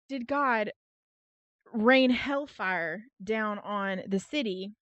did God rain hellfire down on the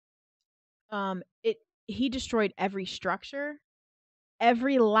city, he destroyed every structure,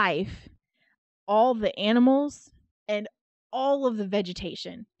 every life, all the animals, and all of the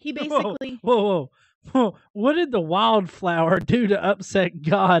vegetation. He basically Whoa. What did the wildflower do to upset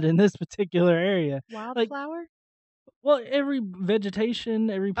God in this particular area? wildflower? Well, every vegetation,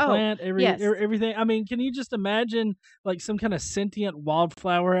 every plant, yes. everything. I mean, can you just imagine like some kind of sentient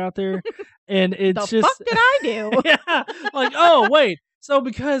wildflower out there? And it's The fuck did I do? yeah, like, oh wait, so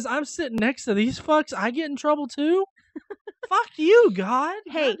because I'm sitting next to these fucks, I get in trouble too? Fuck you, God.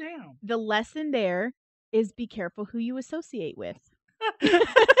 Hey, goddamn. the lesson there is be careful who you associate with.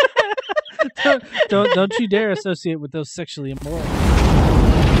 Don't you dare associate with those sexually immoral.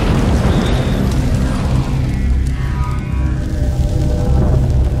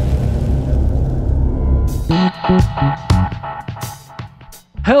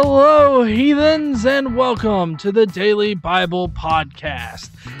 Hello, heathens, and welcome to the Daily Bible Podcast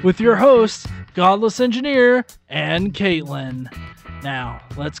with your hosts, Godless Engineer and Caitlin. Now,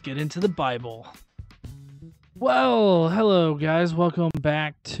 let's get into the Bible. Well, hello, guys. Welcome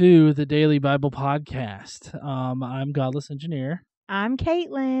back to the Daily Bible Podcast. I'm Godless Engineer. I'm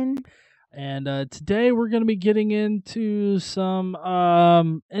Caitlin. And today we're going to be getting into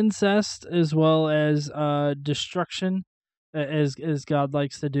some incest as well as destruction, as God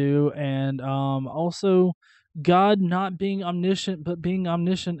likes to do, and also God not being omniscient but being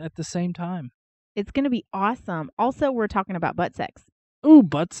omniscient at the same time. It's going to be awesome. Also, we're talking about butt sex. Ooh,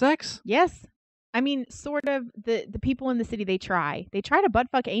 butt sex? Yes. I mean, sort of the people in the city, they try to butt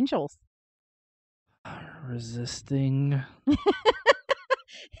fuck angels. Resisting.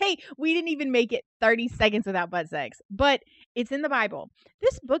 Hey, we didn't even make it 30 seconds without butt sex, but it's in the Bible.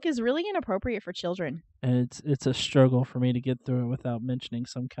 This book is really inappropriate for children. And it's a struggle for me to get through it without mentioning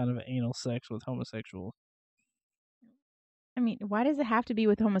some kind of anal sex with homosexuals. I mean, why does it have to be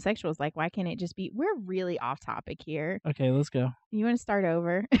with homosexuals? Like, why can't it just be? We're really off topic here. Okay, let's go. You want to start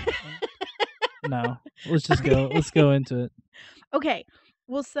over? No, let's just go. Let's go into it. Okay.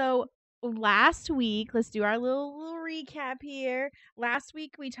 Well, so last week, let's do our little recap here. Last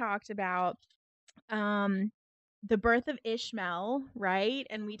week we talked about the birth of Ishmael, right?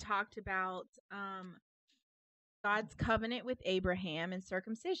 And we talked about God's covenant with Abraham and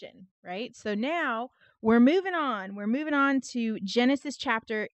circumcision, right? So now we're moving on. We're moving on to Genesis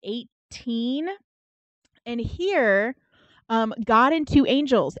chapter 18. And here, God and two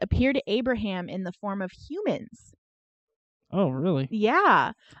angels appear to Abraham in the form of humans. Oh, really?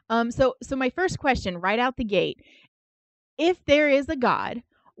 Yeah. So my first question right out the gate, if there is a God,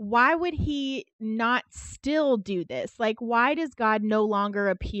 why would he not still do this? Like, why does God no longer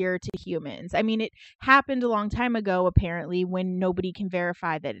appear to humans? I mean, it happened a long time ago, apparently, when nobody can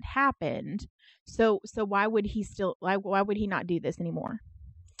verify that it happened. So why would he why would he not do this anymore?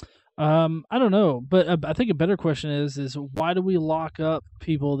 I don't know, but I think a better question is why do we lock up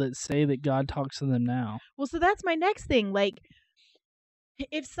people that say that God talks to them now? Well, so that's my next thing. Like,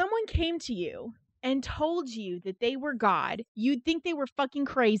 if someone came to you and told you that they were God, you'd think they were fucking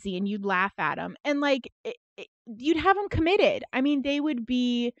crazy and you'd laugh at them. And like, you'd have them committed. I mean, they would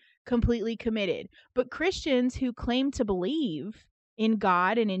be completely committed. But Christians who claim to believe in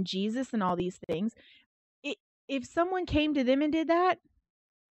God and in Jesus and all these things, if someone came to them and did that,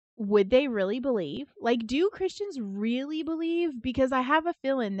 would they really believe? Like, do Christians really believe? Because I have a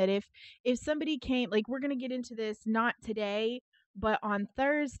feeling that if somebody came, like, we're going to get into this not today, but on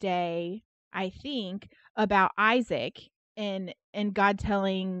Thursday, I think, about Isaac and God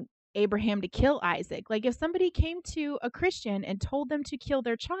telling Abraham to kill Isaac. Like, if somebody came to a Christian and told them to kill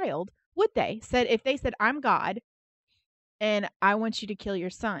their child, would they? If they said, I'm God and I want you to kill your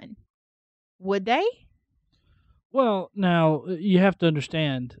son, would they? Well, now you have to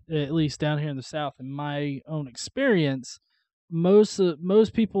understand, at least down here in the South, in my own experience, most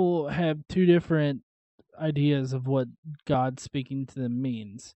people have two different ideas of what God speaking to them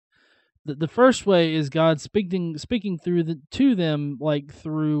means. The first way is God speaking to them, like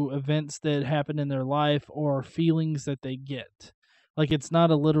through events that happen in their life or feelings that they get. Like, it's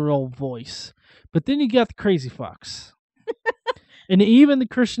not a literal voice. But then you got the crazy fucks. And even the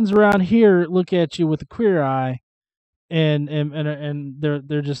Christians around here look at you with a queer eye, and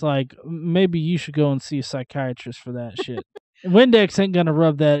they're just like, maybe you should go and see a psychiatrist for that shit. Windex ain't gonna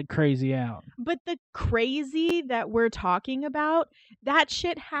rub that crazy out. But the crazy that we're talking about, that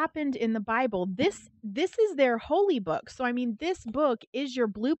shit happened in the Bible. This is their holy book. So I mean, this book is your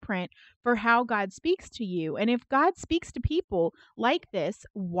blueprint for how God speaks to you. And if God speaks to people like this,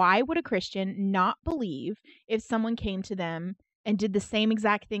 why would a Christian not believe if someone came to them and did the same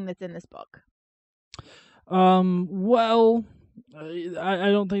exact thing that's in this book? Well,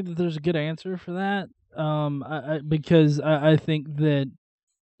 I don't think that there's a good answer for that. Because I think that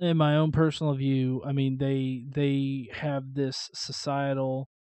in my own personal view, I mean, they have this societal,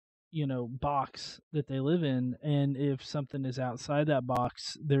 box that they live in, and if something is outside that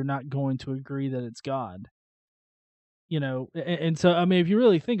box, they're not going to agree that it's God. And so I mean, if you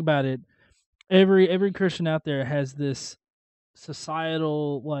really think about it, every Christian out there has this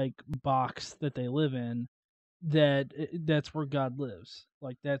societal like box that they live in, that's where God lives.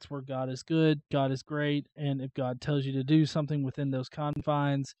 Like that's where God is good, God is great, and if God tells you to do something within those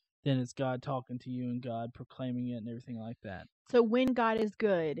confines, then it's God talking to you and God proclaiming it and everything like that. So when God is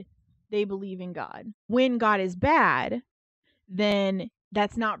good, they believe in God. When God is bad, then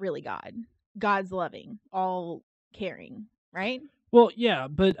that's not really God. God's loving, all caring, right? Well, yeah,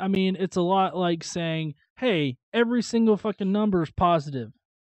 but I mean, it's a lot like saying, "Hey, every single fucking number is positive."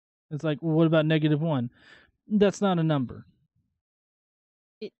 It's like, well, what about -1? That's not a number.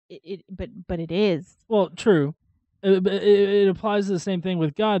 But it is. Well, true. It applies to the same thing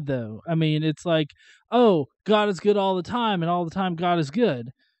with God, though. I mean, it's like, oh, God is good all the time, and all the time God is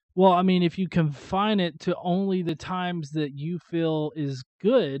good. Well, I mean, if you confine it to only the times that you feel is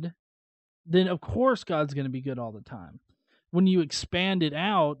good, then of course God's going to be good all the time. When you expand it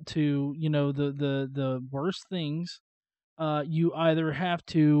out to, the worst things, you either have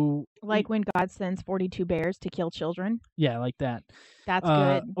to, Like when God sends 42 bears to kill children. yeah, like that, That's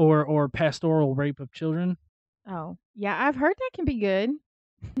good. or pastoral rape of children. Oh, yeah, I've heard that can be good.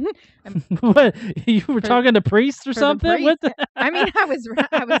 What, you were talking to priests or For the something? What priest. the? I mean,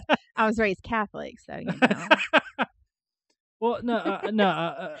 I was raised Catholic, so you know. Well, no,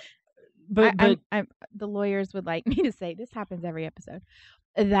 no, but I'm the lawyers would like me to say this happens every episode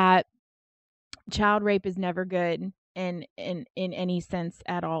that child rape is never good in any sense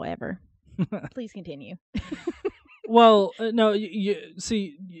at all ever. Please continue. well, no, you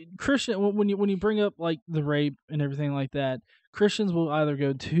see, Christian, when you bring up like the rape and everything like that, Christians will either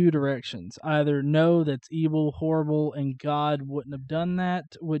go two directions: either no, that's evil, horrible, and God wouldn't have done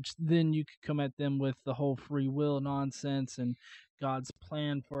that, which then you could come at them with the whole free will nonsense and God's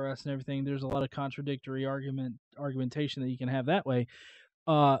plan for us and everything. There's a lot of contradictory argumentation that you can have that way.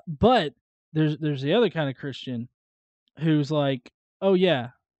 But there's the other kind of Christian who's like, oh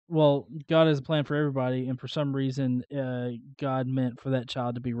yeah, well, God has a plan for everybody, and for some reason, God meant for that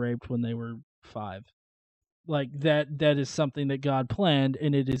child to be raped when they were 5. Like that is something that God planned,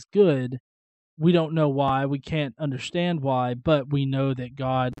 and it is good. We don't know why, we can't understand why, but we know that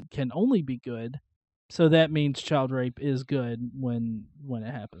God can only be good. So that means child rape is good when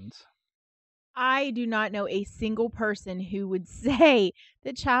it happens. I do not know a single person who would say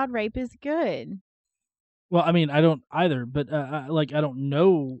that child rape is good. Well, I mean, I don't either, but like I don't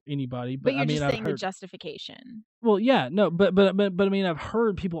know anybody, But but I you're mean, just I've saying the heard. justification. Well, yeah, no, but I mean, I've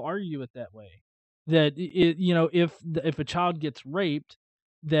heard people argue it that way. That if a child gets raped,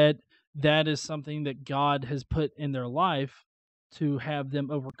 that that is something that God has put in their life to have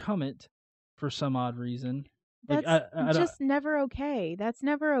them overcome it for some odd reason. Like That's I don't. just never okay. That's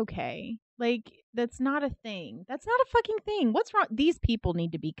never okay. Like, that's not a thing. That's not a fucking thing. What's wrong? These people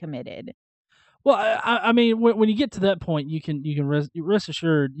need to be committed. Well, I mean, when you get to that point, you can rest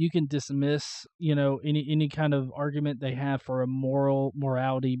assured you can dismiss any kind of argument they have for a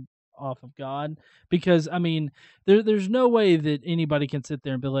morality off of God, because I mean there's no way that anybody can sit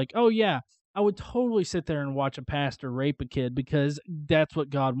there and be like, oh yeah, I would totally sit there and watch a pastor rape a kid because that's what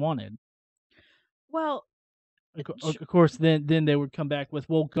God wanted. Well, Of course, then they would come back with,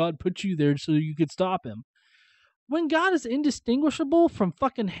 well, God put you there so you could stop him. When God is indistinguishable from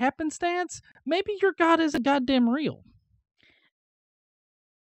fucking happenstance, maybe your God isn't goddamn real.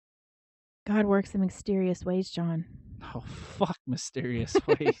 God works in mysterious ways, John. Oh, fuck mysterious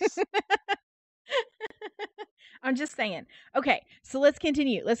ways. I'm just saying. Okay, so let's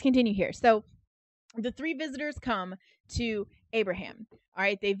continue. Let's continue here. So the 3 visitors come to Abraham. All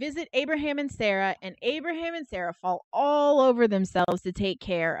right, they visit Abraham and Sarah fall all over themselves to take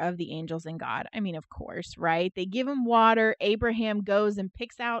care of the angels and God. I mean, of course, right? They give him water. Abraham goes and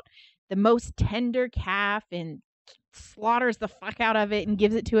picks out the most tender calf and slaughters the fuck out of it and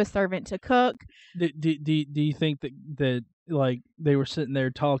gives it to a servant to cook. Do you think that like they were sitting there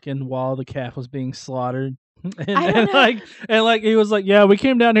talking while the calf was being slaughtered? I don't know. Like he was like, yeah, we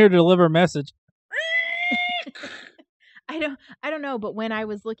came down here to deliver a message. I don't know, but when I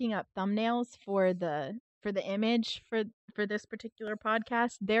was looking up thumbnails for the for the image for this particular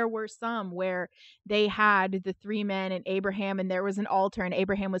podcast, there were some where they had the three men and Abraham, and there was an altar, and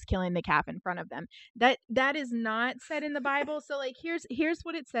Abraham was killing the calf in front of them. That is not said in the Bible. So like here's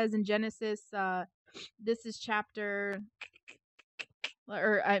what it says in Genesis. This is chapter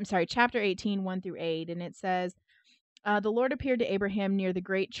 18, 1 through 8, and it says, the Lord appeared to Abraham near the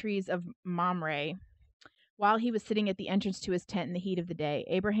great trees of Mamre, while he was sitting at the entrance to his tent in the heat of the day.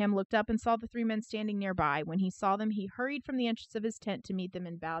 Abraham looked up and saw the three men standing nearby. When he saw them, he hurried from the entrance of his tent to meet them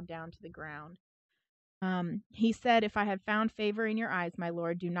and bowed down to the ground. He said, "If I have found favor in your eyes, my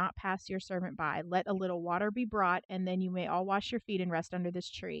Lord, do not pass your servant by. Let a little water be brought, and then you may all wash your feet and rest under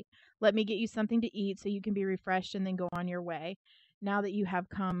this tree. Let me get you something to eat so you can be refreshed and then go on your way, now that you have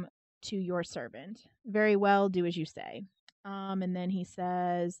come to your servant." "Very well, do as you say." And then he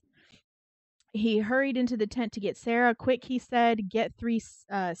says, he hurried into the tent to get Sarah. "Quick," he said, "get 3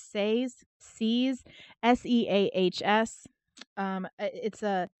 Seahs, Seahs.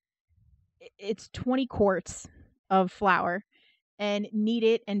 It's 20 quarts of flour, and knead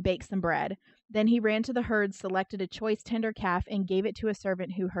it and bake some bread." Then he ran to the herd, selected a choice tender calf, and gave it to a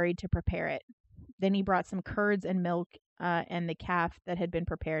servant who hurried to prepare it. Then he brought some curds and milk and the calf that had been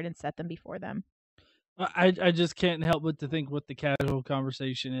prepared and set them before them. I just can't help but to think what the casual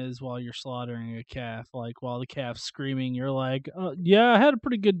conversation is while you're slaughtering a calf. Like while the calf's screaming, you're like, "Yeah, I had a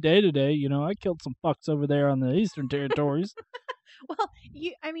pretty good day today. You know, I killed some fucks over there on the Eastern Territories." Well,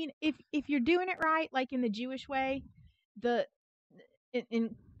 if you're doing it right, like in the Jewish way,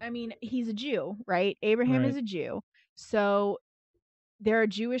 he's a Jew, right? Abraham is Right. a Jew, so there are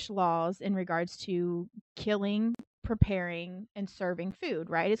Jewish laws in regards to killing, preparing, and serving food,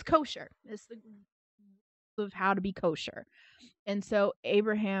 right? It's kosher. It's the rules of how to be kosher. And so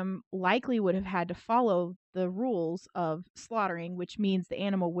Abraham likely would have had to follow the rules of slaughtering, which means the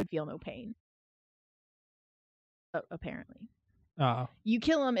animal would feel no pain. Apparently. You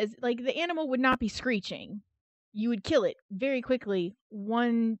kill him as like the animal would not be screeching. You would kill it very quickly,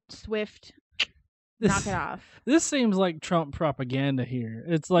 one swift knock it off. This seems like Trump propaganda here.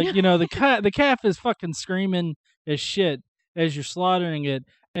 It's like, you know, the calf is fucking screaming as shit as you're slaughtering it,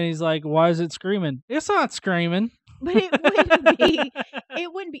 and he's like, "Why is it screaming?" It's not screaming. But it wouldn't be.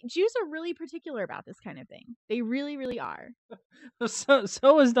 It wouldn't be. Jews are really particular about this kind of thing. They really, really are.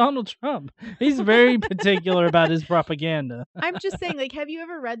 So is Donald Trump. He's very particular about his propaganda. I'm just saying, like, have you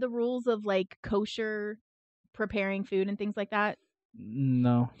ever read the rules of like kosher preparing food and things like that?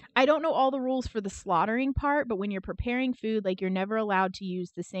 No. I don't know all the rules for the slaughtering part, but when you're preparing food, like you're never allowed to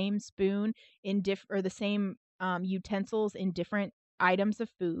use the same spoon or the same utensils in different items of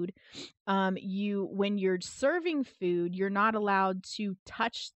food. When you're serving food, you're not allowed to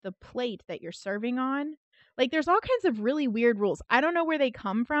touch the plate that you're serving on. Like there's all kinds of really weird rules. I don't know where they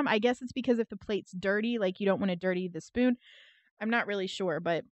come from. I guess it's because if the plate's dirty, like you don't want to dirty the spoon. I'm not really sure,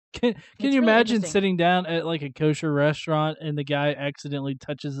 but Can you really imagine sitting down at like a kosher restaurant and the guy accidentally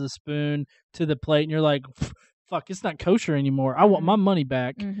touches the spoon to the plate and you're like, "Fuck, it's not kosher anymore. I want my money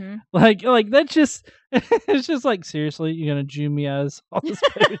back." Mm-hmm. Like that's just it's just like, seriously, you're gonna Jew me out of all this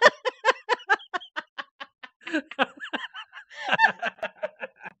food?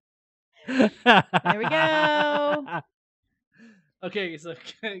 There we go. Okay, so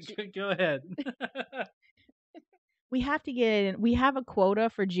go ahead. We have a quota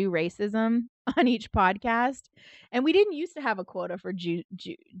for Jew racism on each podcast, and we didn't used to have a quota for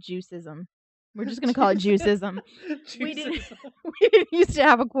Jewsism. We're just going to call it Jewsism. We didn't used to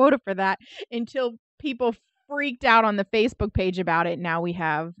have a quota for that until people freaked out on the Facebook page about it. Now we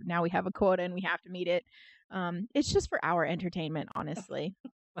have a quota and we have to meet it. It's just for our entertainment, honestly.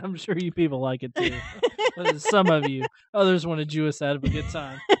 I'm sure you people like it too. Some of you. Others want to Jew us out of a good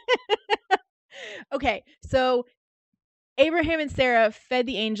time. Okay, so Abraham and Sarah fed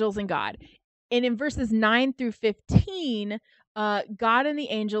the angels and God. And in verses 9 through 15, God and the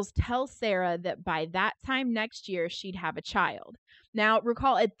angels tell Sarah that by that time next year, she'd have a child. Now,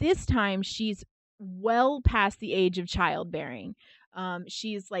 recall at this time, she's well past the age of childbearing.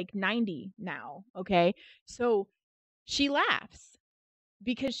 She's like 90 now, okay? So she laughs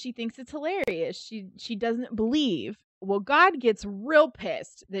because she thinks it's hilarious. She doesn't believe. Well, God gets real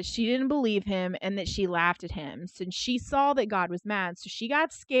pissed that she didn't believe him and that she laughed at him. So she saw that God was mad. So she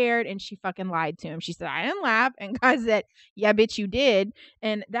got scared and she fucking lied to him. She said, "I didn't laugh." And God said, "Yeah, bitch, you did."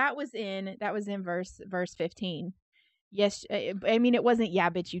 And that was in verse 15. Yes, I mean, it wasn't,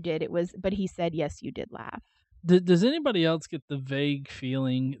 "Yeah, bitch, you did." It was, but he said, "Yes, you did laugh." Does anybody else get the vague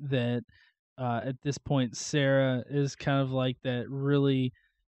feeling that at this point Sarah is kind of like that really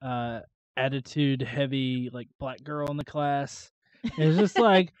attitude heavy like black girl in the class, It's just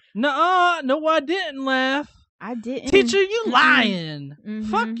like, no, I didn't laugh. I didn't. Teacher, you lying.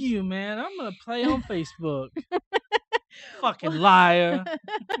 Fuck Mhm. you, man. I'm going to play on Facebook. Fucking liar.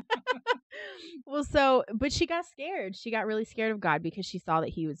 Well, but she got scared. She got really scared of God because she saw that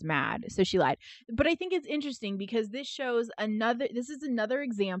he was mad. So she lied. But I think it's interesting because this is another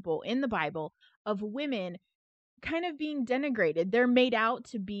example in the Bible of women kind of being denigrated. They're made out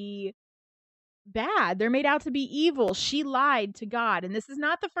to be bad. They're made out to be evil. She lied to God, and this is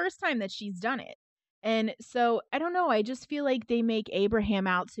not the first time that she's done it. And so I don't know. I just feel like they make Abraham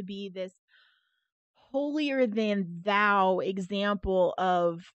out to be this holier than thou example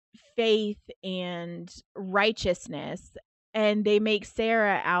of faith and righteousness, and they make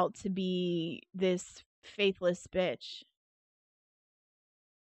Sarah out to be this faithless bitch.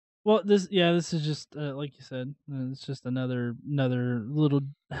 Well, this is just like you said, it's just another little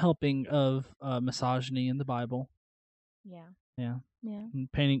helping of misogyny in the Bible. Yeah. Yeah. Yeah.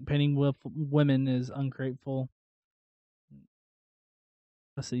 And painting women as ungrateful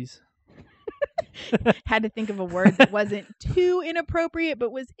pussies. Had to think of a word that wasn't too inappropriate,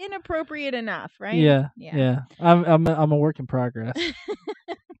 but was inappropriate enough, right? Yeah. I'm a work in progress.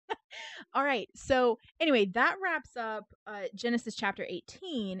 All right. So anyway, that wraps up Genesis chapter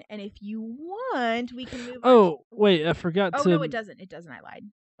 18. And if you want, we can move on. Oh, wait, I forgot to. Oh, no, it doesn't. It doesn't. I lied.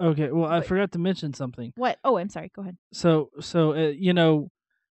 Okay, well, I forgot to mention something. What? Oh, I'm sorry. Go ahead. So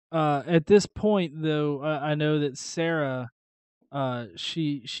at this point, though, I know that Sarah,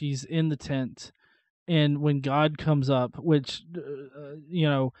 she's in the tent, and when God comes up, which,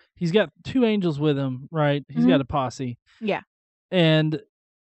 he's got 2 angels with him, right? He's got a posse. Yeah. And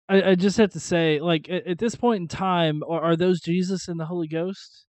I just have to say, like, at this point in time, are those Jesus and the Holy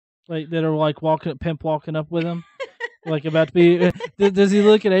Ghost, like, that are like walking up with him, like about to be? Does he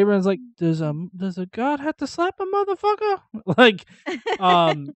look at Abraham's like, does a God have to slap a motherfucker? Like,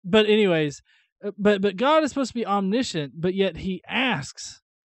 but anyways, but God is supposed to be omniscient, but yet he asks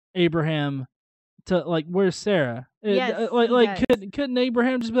Abraham to, like, where's Sarah? Yes, couldn't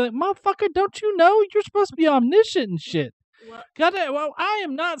Abraham just be like, motherfucker, don't you know you're supposed to be omniscient and shit? Well, I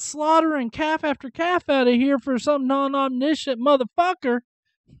am not slaughtering calf after calf out of here for some non-omniscient motherfucker.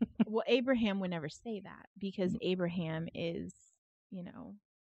 Well, Abraham would never say that because Abraham is,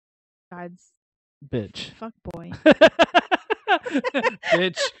 God's bitch. Fuck boy.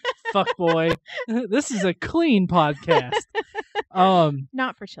 Bitch. Fuck boy. This is a clean podcast.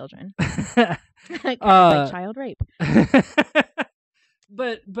 Not for children. Like child rape.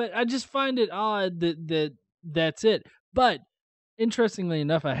 But I just find it odd that's it. But interestingly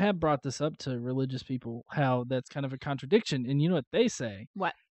enough, I have brought this up to religious people, how that's kind of a contradiction. And you know what they say?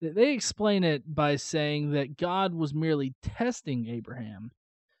 What? They explain it by saying that God was merely testing Abraham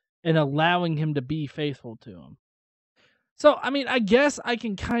and allowing him to be faithful to him. So, I mean, I guess I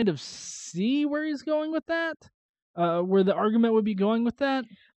can kind of see where he's going with that, where the argument would be going with that.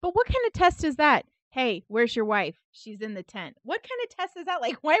 But what kind of test is that? Hey, where's your wife? She's in the tent. What kind of test is that?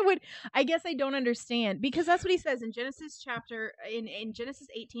 Like, I guess I don't understand, because that's what he says in Genesis in Genesis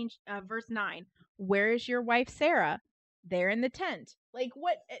 18, verse 9. Where is your wife, Sarah? They're in the tent. Like,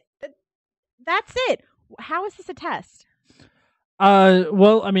 what? That's it. How is this a test?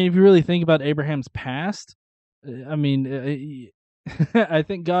 Well, I mean, if you really think about Abraham's past, I mean, I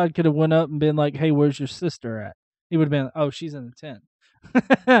think God could have went up and been like, hey, where's your sister at? He would have been like, oh, she's in the tent.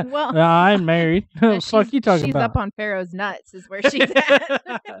 Well, I'm married. Fuck you talking she's about? She's up on Pharaoh's nuts is where she's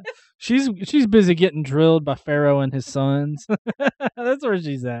at. She's busy getting drilled by Pharaoh and his sons. That's where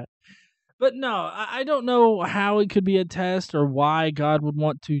she's at. But no, I don't know how it could be a test, or why God would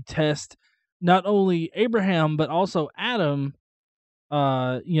want to test not only Abraham but also Adam.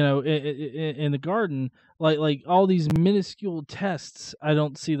 In the garden, like all these minuscule tests, I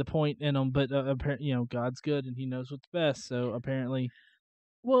don't see the point in them. But apparently, God's good and He knows what's best. So apparently,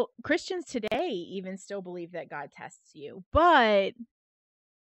 well, Christians today even still believe that God tests you. But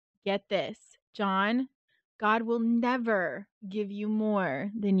get this, John, God will never give you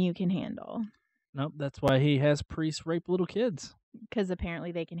more than you can handle. Nope, that's why He has priests rape little kids, because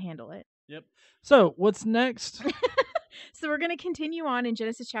apparently they can handle it. Yep. So what's next? So we're going to continue on in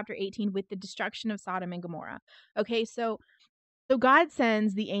Genesis chapter 18 with the destruction of Sodom and Gomorrah. Okay, so God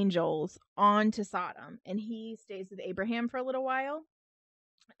sends the angels on to Sodom, and He stays with Abraham for a little while,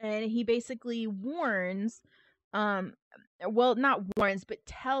 and He basically warns, not warns, but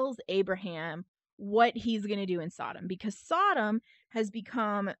tells Abraham what He's going to do in Sodom, because Sodom has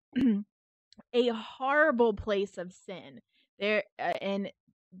become a horrible place of sin. And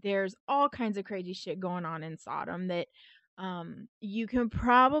there's all kinds of crazy shit going on in Sodom that You can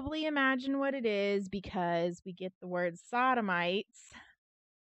probably imagine what it is because we get the word sodomites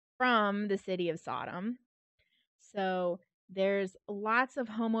from the city of Sodom. So there's lots of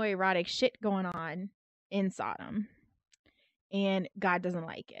homoerotic shit going on in Sodom, and God doesn't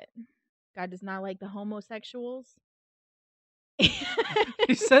like it. God does not like the homosexuals.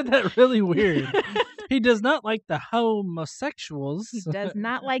 He said that really weird. He does not like the homosexuals. He does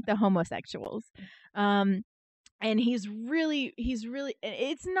not like the homosexuals. And he's really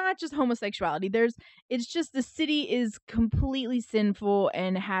it's not just homosexuality. It's just the city is completely sinful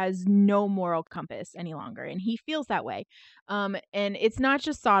and has no moral compass any longer, and he feels that way. And it's not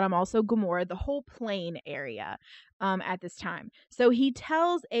just Sodom, also Gomorrah, the whole plain area at this time. So he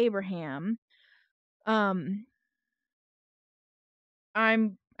tells Abraham, I'm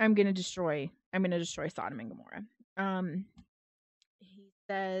going to destroy Sodom and Gomorrah. He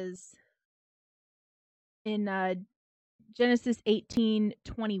says in Genesis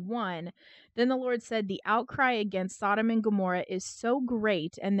 18:21, then the Lord said, the outcry against Sodom and Gomorrah is so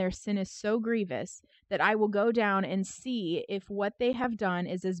great and their sin is so grievous that I will go down and see if what they have done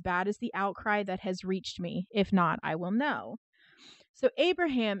is as bad as the outcry that has reached me. If not, I will know. So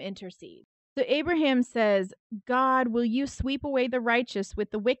Abraham intercedes. So Abraham says, God, will you sweep away the righteous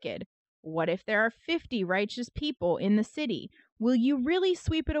with the wicked? What if there are 50 righteous people in the city? Will you really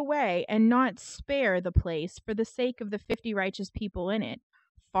sweep it away and not spare the place for the sake of the 50 righteous people in it?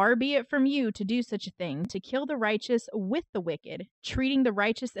 Far be it from you to do such a thing, to kill the righteous with the wicked, treating the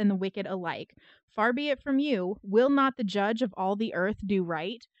righteous and the wicked alike. Far be it from you. Will not the judge of all the earth do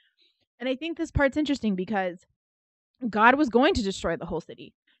right? And I think this part's interesting because God was going to destroy the whole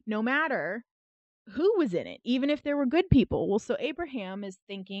city, no matter who was in it, even if there were good people. Well, so Abraham is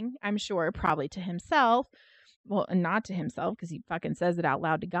thinking, I'm sure, probably to himself. Well, not to himself because he fucking says it out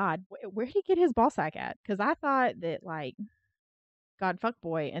loud to God. Where did he get his ball sack at? Because I thought that, like, God fuck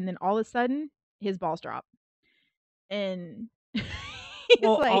boy, and then all of a sudden his balls drop, and he's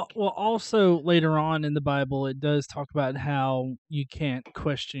like, well, also later on in the Bible, it does talk about how you can't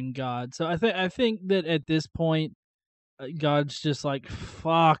question God. So I think that at this point, God's just like,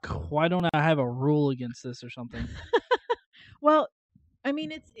 fuck, why don't I have a rule against this or something? well, I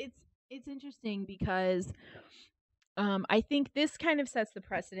mean, it's interesting because I think this kind of sets the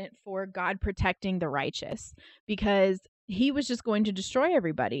precedent for God protecting the righteous, because he was just going to destroy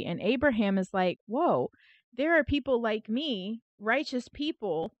everybody. And Abraham is like, whoa, there are people like me, righteous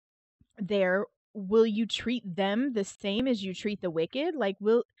people there. Will you treat them the same as you treat the wicked? Like,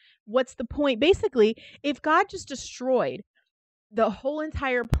 what's the point? Basically, if God just destroyed the whole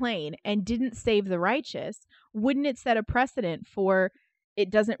entire plain and didn't save the righteous, wouldn't it set a precedent for it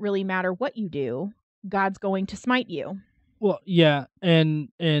doesn't really matter what you do, God's going to smite you? Well, yeah, and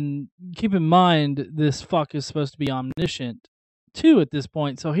keep in mind this fuck is supposed to be omniscient too at this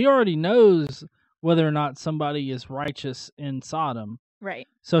point, so he already knows whether or not somebody is righteous in Sodom. Right.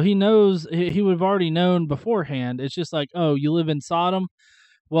 So he knows, he would have already known beforehand. It's just like, oh, you live in Sodom?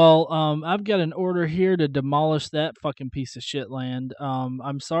 Well, I've got an order here to demolish that fucking piece of shit land.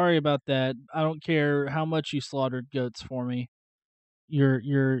 I'm sorry about that. I don't care how much you slaughtered goats for me. You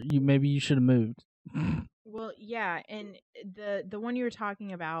maybe you should have moved. Well, yeah, and the one you were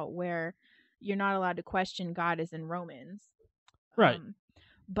talking about where you're not allowed to question God is in Romans. Right.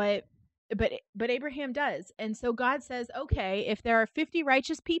 But but Abraham does. And so God says, "Okay, if there are 50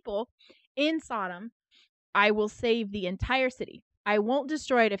 righteous people in Sodom, I will save the entire city. I won't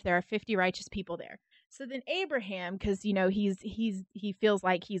destroy it if there are 50 righteous people there." So then Abraham, because he feels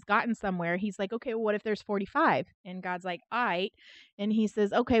like he's gotten somewhere, he's like, okay, well, what if there's 45? And God's like, all right. And he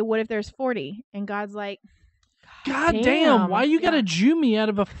says, okay, what if there's 40? And God's like, God damn, damn, why you gotta yeah. Jew me out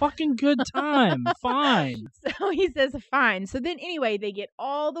of a fucking good time? Fine. So he says, fine. So then anyway, they get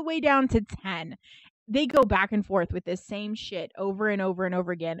all the way down to 10. They go back and forth with this same shit over and over and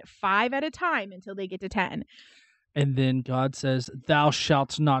over again, 5 at a time until they get to 10. And then God says, "Thou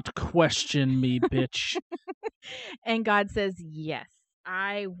shalt not question me, bitch." And God says, yes,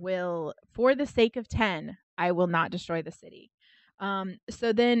 I will, for the sake of 10, I will not destroy the city.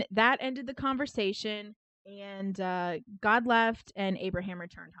 So then that ended the conversation, and God left, and Abraham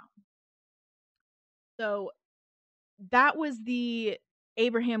returned home. So that was the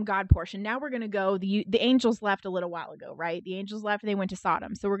Abraham God portion. Now we're going to go, the angels left a little while ago, right? The angels left, they went to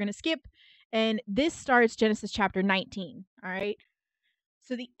Sodom. So we're going to skip, and this starts Genesis chapter 19, all right?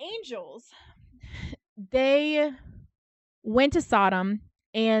 So the angels, they went to Sodom,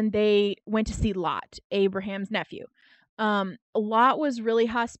 and they went to see Lot, Abraham's nephew. Lot was really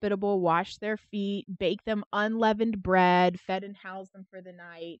hospitable, washed their feet, baked them unleavened bread, fed and housed them for the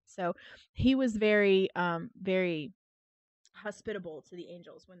night. So he was very hospitable to the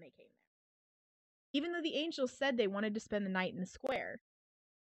angels when they came there. Even though the angels said they wanted to spend the night in the square,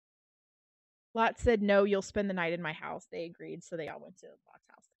 Lot said, no, you'll spend the night in my house. They agreed, so they all went to Lot's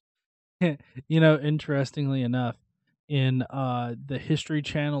house. Interestingly enough, in the History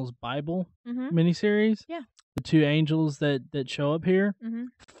Channel's Bible miniseries, Yeah. the two angels that show up here,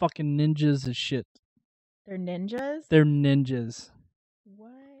 fucking ninjas as shit. They're ninjas? They're ninjas.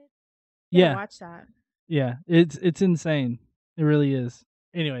 What? Yeah. Watch that. Yeah, it's insane. It really is.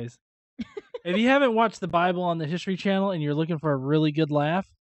 Anyways, if you haven't watched the Bible on the History Channel and you're looking for a really good laugh,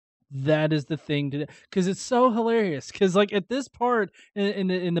 that is the thing to do, because it's so hilarious. Because like at this part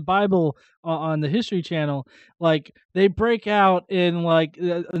in the Bible on the History Channel, like they break out in like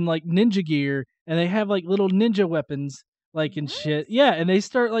ninja gear, and they have like little ninja weapons like and shit. Yeah, and they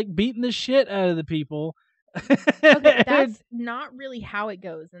start like beating the shit out of the people. Okay, that's not really how it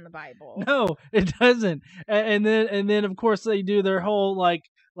goes in the Bible. No, it doesn't. And then of course they do their whole like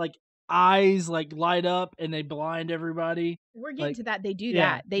eyes like light up and they blind everybody. We're getting like, to that. They do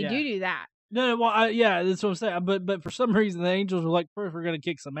that. They do that. No, well, yeah, that's what I'm saying. But for some reason the angels were like, first we're gonna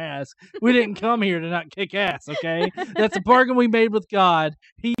kick some ass. We didn't come here to not kick ass. Okay, that's a bargain we made with God.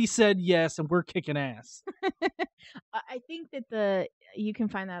 He said yes, and we're kicking ass. I think that you can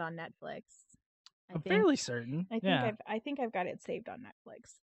find that on Netflix. I'm fairly certain. I think I've got it saved on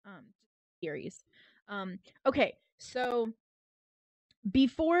Netflix. Series. Okay, so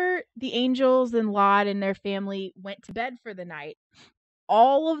before the angels and Lot and their family went to bed for the night,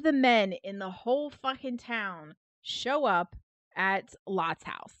 all of the men in the whole fucking town show up at Lot's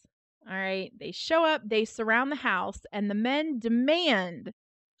house. All right, they show up, they surround the house, and the men demand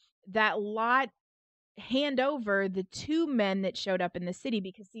that Lot hand over the two men that showed up in the city,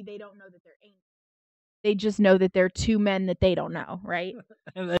 because see, they don't know that they're angels. They just know that they're two men that they don't know, right?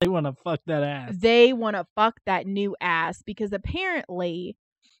 And they want to fuck that ass. They want to fuck that new ass, because apparently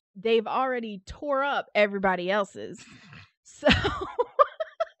they've already tore up everybody else's. So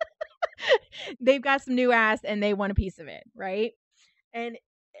they've got some new ass and they want a piece of it, right? And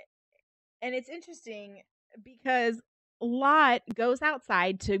it's interesting because Lot goes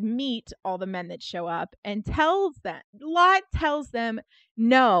outside to meet all the men that show up and Lot tells them,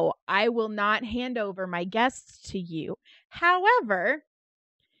 no, I will not hand over my guests to you. However,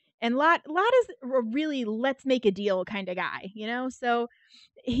 and Lot is a really let's make a deal kind of guy, you know? So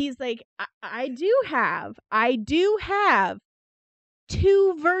he's like, I do have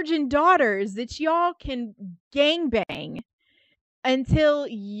two virgin daughters that y'all can gangbang until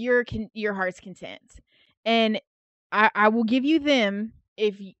your heart's content. And I will give you them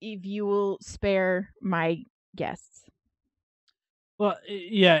if you will spare my guests. Well,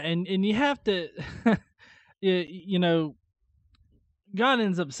 yeah, and you have to, you know, God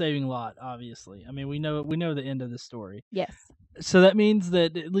ends up saving Lot. Obviously, I mean we know the end of the story. Yes. So that means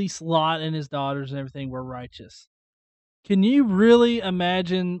that at least Lot and his daughters and everything were righteous. Can you really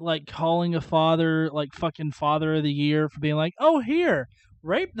imagine like calling a father like fucking Father of the Year for being like, oh here,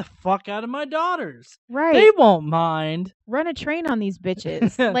 rape the fuck out of my daughters. Right. They won't mind. Run a train on these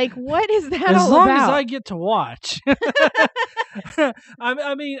bitches. Like, what is that as all long about? as I get to watch.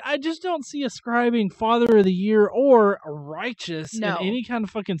 I mean, I just don't see ascribing Father of the Year or righteous in any kind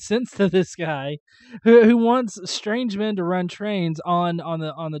of fucking sense to this guy who wants strange men to run trains on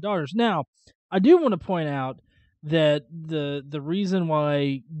the daughters. Now, I do want to point out that the reason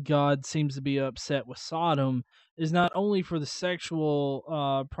why God seems to be upset with Sodom is not only for the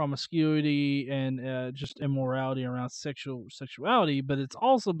sexual promiscuity and just immorality around sexuality, but it's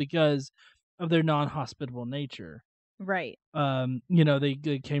also because of their non-hospitable nature. Right. You know, they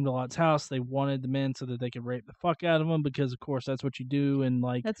came to Lot's house. They wanted the men so that they could rape the fuck out of them, because of course that's what you do, and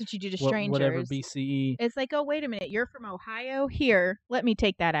like that's what you do to strangers. Whatever BCE. It's like, oh wait a minute, you're from Ohio? Here, let me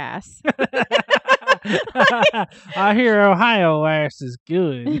take that ass. I hear Ohio ass is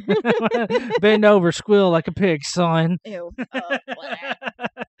good. Bend over, squeal like a pig, son. Ew.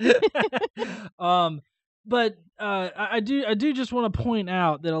 But I do just want to point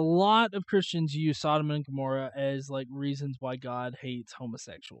out that a lot of Christians use Sodom and Gomorrah as like reasons why God hates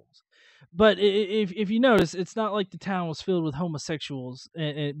homosexuals. But if you notice, it's not like the town was filled with homosexuals,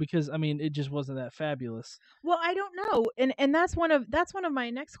 because I mean it just wasn't that fabulous. Well, I don't know, and that's one of my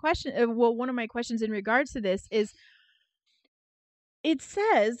next question. Well, one of my questions in regards to this is, it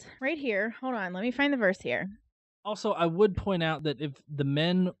says right here. Hold on, let me find the verse here. Also, I would point out that if the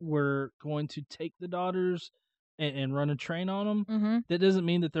men were going to take the daughters and run a train on them, that doesn't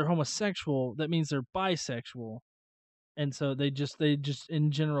mean that they're homosexual. That means they're bisexual. And so they just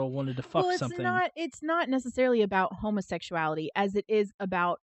in general wanted to fuck something. It's not necessarily about homosexuality as it is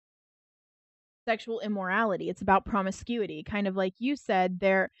about sexual immorality. It's about promiscuity. Kind of like you said,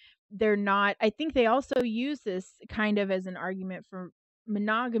 they're not, I think they also use this kind of as an argument for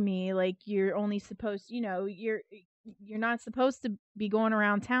monogamy. Like, you're only supposed, you're not supposed to be going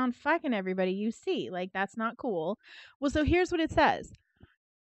around town fucking everybody you see. Like, that's not cool. Well, so here's what it says.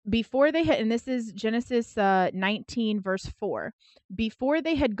 Before they had, and this is Genesis 19 verse 4, before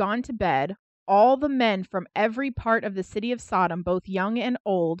they had gone to bed, all the men from every part of the city of Sodom, both young and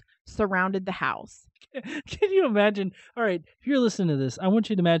old, surrounded the house. Can you imagine? All right, if you're listening to this, I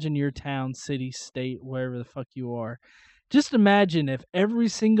want you to imagine your town, city, state, wherever the fuck you are. Just imagine if every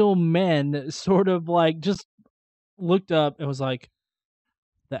single man sort of like just looked up and was like,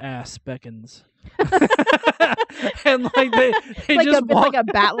 the ass beckons. And like they It's just walk. like a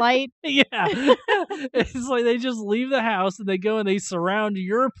bat light. Yeah. It's like they just leave the house and they go and they surround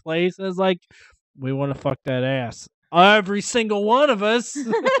your place and it's like, we want to fuck that ass. Every single one of us.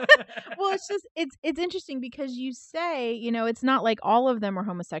 Well, it's interesting because you say, it's not like all of them are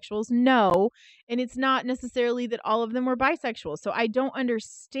homosexuals. No. And it's not necessarily that all of them were bisexual. So I don't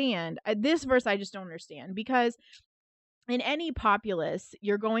understand. This verse I just don't understand, because in any populace,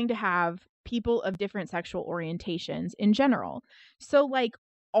 you're going to have people of different sexual orientations in general. So, like,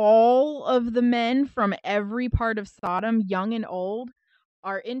 all of the men from every part of Sodom, young and old,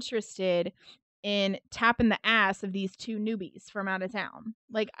 are interested in tapping the ass of these two newbies from out of town.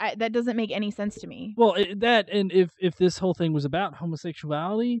 Like, that doesn't make any sense to me. Well, and if this whole thing was about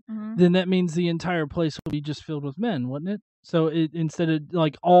homosexuality, Mhm. then that means the entire place would be just filled with men, wouldn't it? So instead of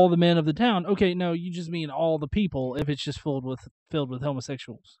like all the men of the town, okay, no, you just mean all the people if it's just filled with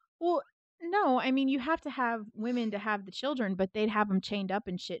homosexuals. Well, no, I mean, you have to have women to have the children, but they'd have them chained up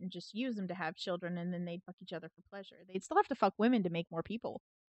and shit and just use them to have children, and then they'd fuck each other for pleasure. They'd still have to fuck women to make more people.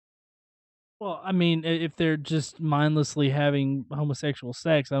 Well, I mean, if they're just mindlessly having homosexual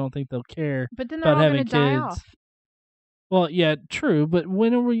sex, I don't think they'll care But then they're about all going having to die kids. off. Well, yeah, true, but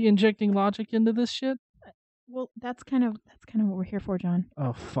when are we injecting logic into this shit? Well, that's kind of what we're here for, John.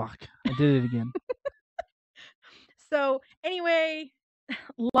 Oh fuck. I did it again. So, anyway,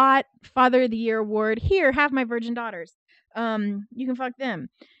 Lot Father of the Year award. Here, have my virgin daughters. You can fuck them.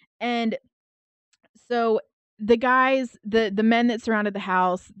 And so the guys, the men that surrounded the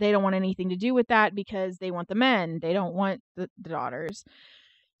house, they don't want anything to do with that because they want the men. They don't want the daughters.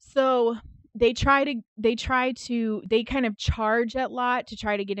 So they kind of charge at Lot to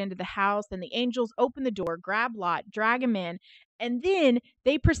try to get into the house, and the angels open the door, grab Lot, drag him in, and then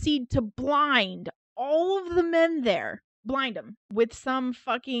they proceed to blind all of the men there. Blind them with some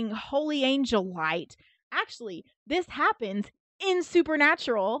fucking holy angel light. Actually, this happens in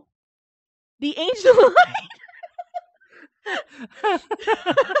Supernatural. The angel light.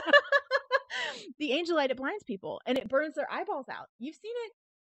 The angel light, it blinds people and it burns their eyeballs out. You've seen it.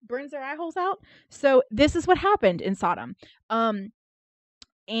 Burns their eye holes out. So this is what happened in Sodom. And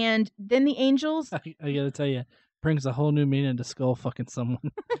then the angels. I gotta tell you, brings a whole new meaning to skull fucking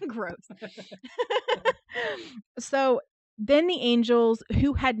someone. Gross. So then the angels,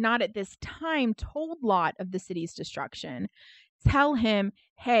 who had not at this time told Lot of the city's destruction, tell him,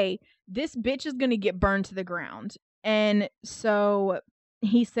 hey, this bitch is going to get burned to the ground. And so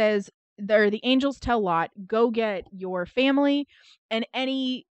he says, the angels tell Lot, go get your family and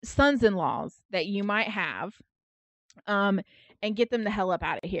any sons-in-laws that you might have, and get them the hell up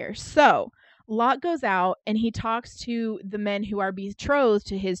out of here. So Lot goes out and he talks to the men who are betrothed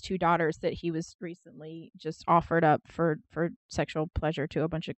to his two daughters that he was recently just offered up for sexual pleasure to a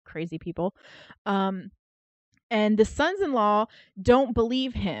bunch of crazy people. And the sons-in-law don't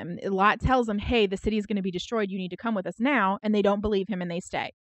believe him. Lot tells them, hey, the city is going to be destroyed. You need to come with us now. And they don't believe him and they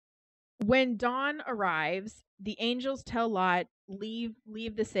stay. When dawn arrives, the angels tell Lot, leave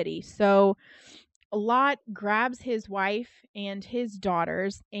the city. So Lot grabs his wife and his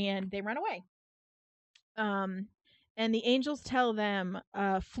daughters and they run away. And the angels tell them,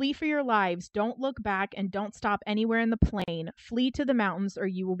 flee for your lives. Don't look back and don't stop anywhere in the plain. Flee to the mountains or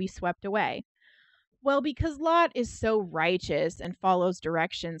you will be swept away. Well, because Lot is so righteous and follows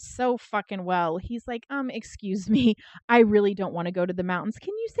directions so fucking well, he's like, excuse me, I really don't want to go to the mountains.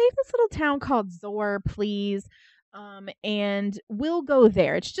 Can you save this little town called Zor, please? And we'll go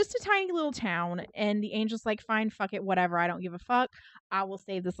there. It's just a tiny little town. And the angel's like, fine, fuck it, whatever. I don't give a fuck. I will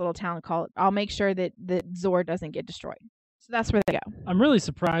save this little town called, I'll make sure that Zor doesn't get destroyed. So that's where they go. I'm really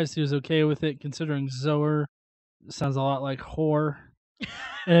surprised he was okay with it, considering Zor sounds a lot like whore.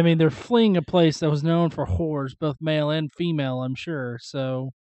 And I mean, they're fleeing a place that was known for whores, both male and female, I'm sure. So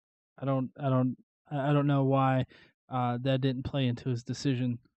I don't know why that didn't play into his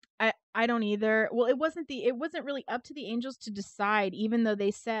decision. I don't either. Well, it wasn't really up to the angels to decide, even though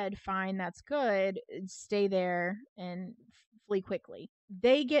they said, "Fine, that's good. Stay there and flee quickly."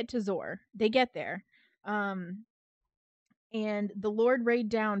 They get to Zor. They get there. Um and the Lord rained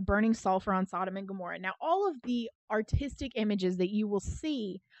down burning sulfur on Sodom and Gomorrah. Now, all of the artistic images that you will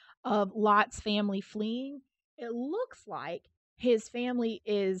see of Lot's family fleeing, it looks like his family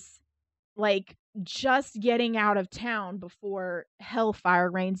is like just getting out of town before hellfire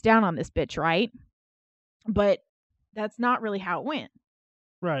rains down on this bitch, right? But that's not really how it went.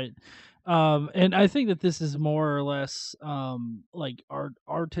 Right. And I think that this is more or less like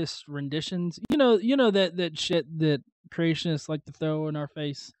artist renditions. That shit that creationists like to throw in our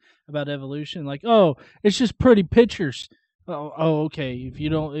face about evolution. Like, oh, it's just pretty pictures. Okay. If you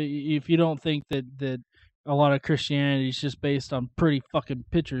don't think that a lot of Christianity is just based on pretty fucking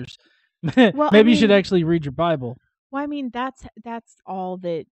pictures, Well, I maybe you should mean, actually read your Bible. that's all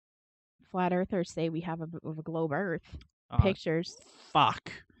that flat earthers say we have of a globe Earth Uh, pictures.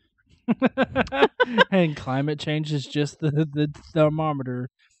 Fuck. And climate change is just the thermometer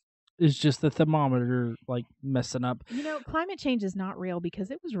like messing up. Climate change is not real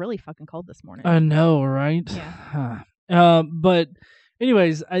because it was really fucking cold this morning. I know, right? Yeah. But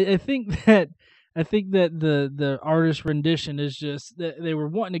anyways, I think that the artist rendition is just that they were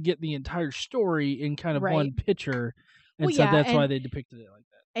wanting to get the entire story in kind of Right. one picture, and Well, so yeah, that's why they depicted it like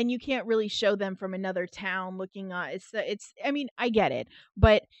that. and you can't really show them from another town looking it's I mean, I get it,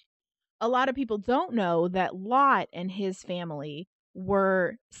 but a lot of people don't know that Lot and his family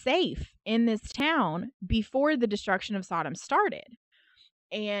were safe in this town before the destruction of Sodom started,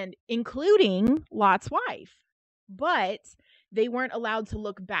 and including Lot's wife. But they weren't allowed to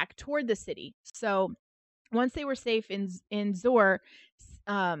look back toward the city. So once they were safe in Zor,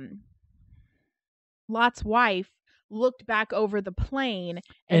 um, Lot's wife looked back over the plain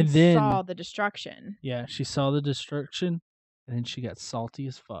and then saw the destruction. Yeah, she saw the destruction, and then she got salty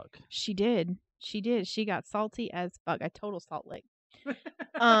as fuck. She did. She did. She got salty as fuck. A total salt lick.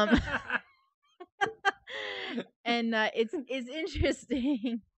 Um, and it's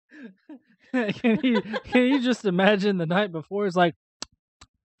interesting. Can you just imagine the night before? It's like,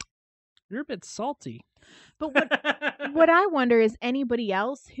 you're a bit salty. But what I wonder is anybody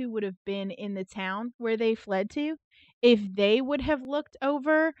else who would have been in the town where they fled to, if they would have looked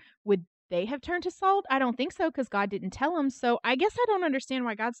over, would they have turned to salt? I don't think so because God didn't tell them. So I guess I don't understand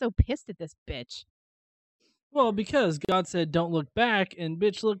why God's so pissed at this bitch. Well, because God said, "Don't look back," and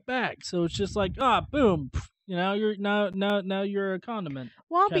bitch, look back. So it's just like, boom. You're now you're a condiment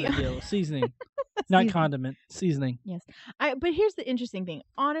Well, I'll kind be of deal, seasoning, not Seasoning. condiment, seasoning. Yes. But here's the interesting thing.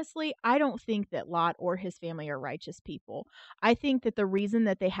 Honestly, I don't think that Lot or his family are righteous people. I think that the reason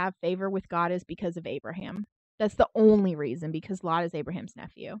that they have favor with God is because of Abraham. That's the only reason, because Lot is Abraham's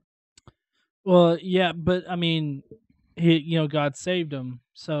nephew. Well, yeah, but I mean, God saved him.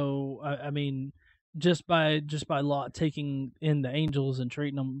 So I mean, just by Lot taking in the angels and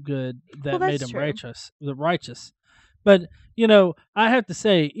treating them good, that Well, made that's him true. righteous. But I have to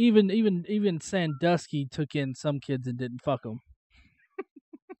say, even Sandusky took in some kids and didn't fuck them.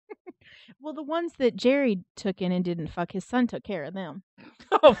 Well, the ones that Jerry took in and didn't fuck, his son took care of them.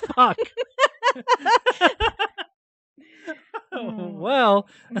 Oh fuck. Well,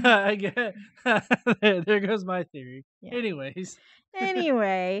 I get there goes my theory. Yeah. Anyways.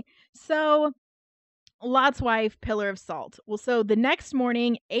 Anyway, so Lot's wife, pillar of salt. Well, so the next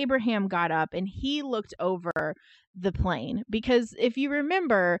morning, Abraham got up and he looked over the plain, because if you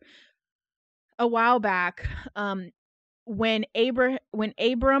remember a while back, when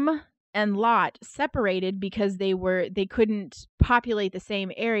Abram and Lot separated because they couldn't populate the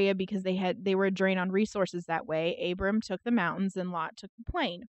same area because they were a drain on resources that way. Abram took the mountains and Lot took the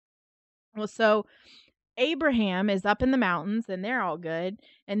plain. Well, so Abraham is up in the mountains and they're all good,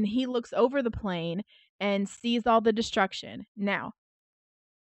 and he looks over the plain and sees all the destruction. Now,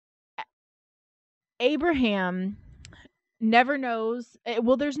 Abraham never knows.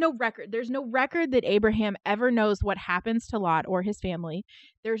 Well, there's no record. There's no record that Abraham ever knows what happens to Lot or his family.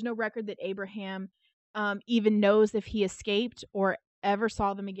 There's no record that Abraham even knows if he escaped or ever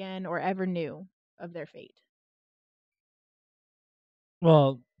saw them again or ever knew of their fate.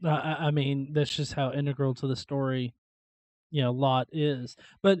 Well, I mean, that's just how integral to the story, Lot is.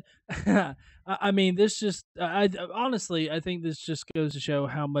 But I mean, this just, honestly, I think this just goes to show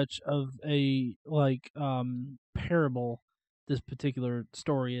how much of a parable this particular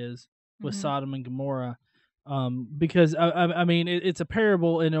story is with Mhm. Sodom and Gomorrah. Because I mean, it's a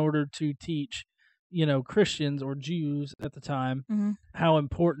parable in order to teach Christians or Jews at the time, Mhm. how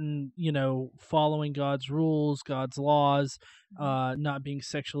important, following God's rules, God's laws, Mhm. not being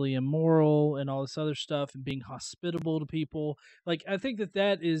sexually immoral and all this other stuff, and being hospitable to people. Like, I think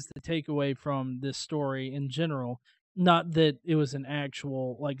that is the takeaway from this story in general. Not that it was an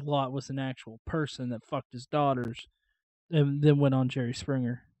actual, like, Lot was an actual person that fucked his daughters and then went on Jerry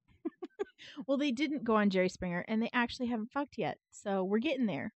Springer. Well, they didn't go on Jerry Springer, and they actually haven't fucked yet. So we're getting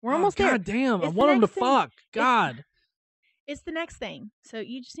there. We're Oh, almost there. god damn, I It's the want him to next thing. fuck. It's God. it's the next thing. So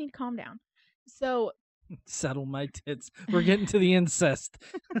you just need to calm down. So Settle my tits. We're getting to the incest.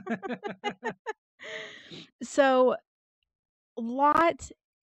 so Lot,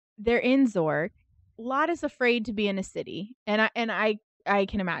 they're in Zor. Lot is afraid to be in a city, and I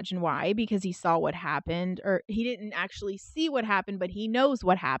can imagine why, because he saw what happened, or he didn't actually see what happened, but he knows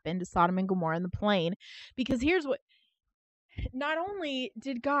what happened to Sodom and Gomorrah in the plain. Because here's what: not only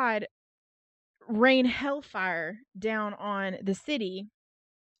did God rain hellfire down on the city,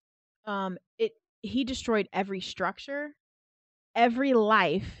 it he destroyed every structure, every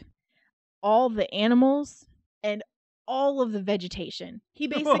life, all the animals, and all of the vegetation. He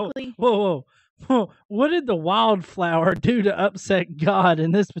Whoa, basically whoa, whoa, whoa! What did the wildflower do to upset God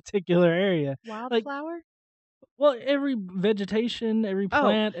in this particular area? Like, wildflower. well, every vegetation, every Oh,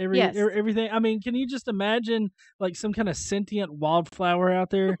 plant, yes. everything. I mean, can you just imagine like some kind of sentient wildflower out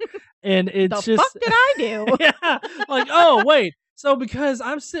there, and The it's fuck just did I do? yeah, like, oh wait, so because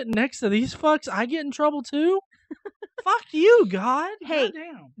I'm sitting next to these fucks, I get in trouble too? Fuck you, God! Hey,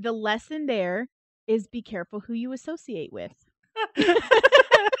 Goddamn. the lesson there is be careful who you associate with.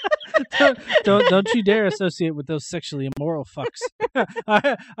 don't you dare associate with those sexually immoral fucks.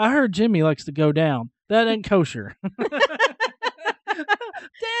 I heard Jimmy likes to go down. That ain't kosher. Dad,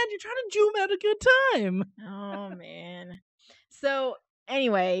 you're trying to Jew him at a good time. Oh man. So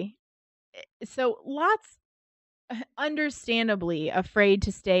anyway, so Lot's understandably afraid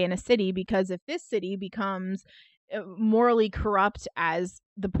to stay in a city, because if this city becomes morally corrupt as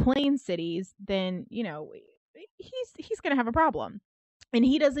the plain cities, then he's going to have a problem. And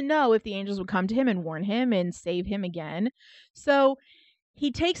he doesn't know if the angels would come to him and warn him and save him again. So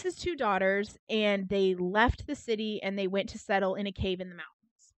he takes his two daughters and they left the city and they went to settle in a cave in the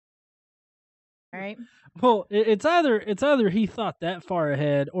mountains. All right. Well, it's either he thought that far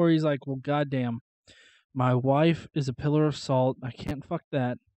ahead, or he's like, well, goddamn, my wife is a pillar of salt. I can't fuck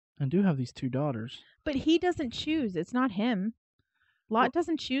that. I do have these two daughters. But he doesn't choose. It's not him. Lot Well,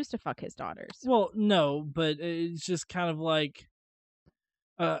 doesn't choose to fuck his daughters. well, no, but it's just kind of like,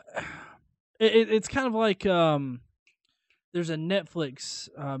 uh, it's kind of like there's a Netflix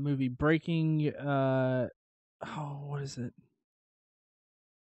movie, Breaking. Oh, what is it?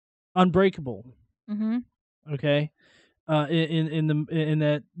 Unbreakable. Mm-hmm. Okay. In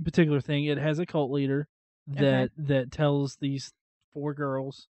that particular thing, it has a cult leader Okay. that tells these four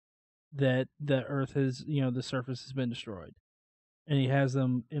girls that the Earth has, the surface has been destroyed, and he has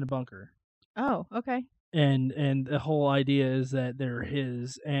them in a bunker. Oh, okay. And the whole idea is that they're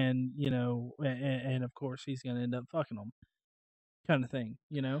his, and and of course he's gonna end up fucking them, kind of thing.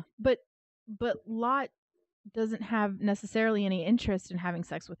 But Lot doesn't have necessarily any interest in having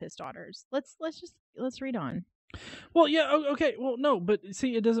sex with his daughters. Let's read on. Well, yeah, okay. Well, no, but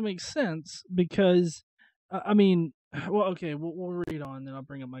see, it doesn't make sense because, I mean, well, okay, we'll read on, then I'll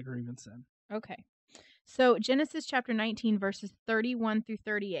bring up my grievance then. Okay. So Genesis chapter 19 verses 31 through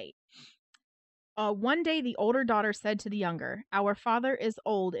 38. One day the older daughter said to the younger, "Our father is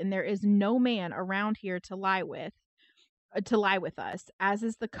old and there is no man around here to lie with us, as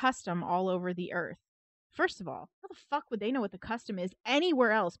is the custom all over the earth." First of all, how the fuck would they know what the custom is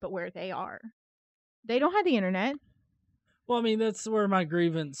anywhere else but where they are? They don't have the internet. Well, I mean, that's where my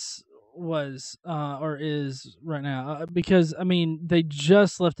grievance was, or is right now, because I mean, they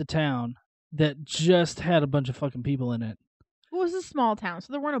just left a town that just had a bunch of fucking people in it. It was a small town,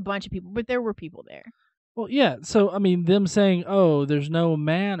 so there weren't a bunch of people, but there were people there. Well, yeah. So I mean, them saying, "Oh, there's no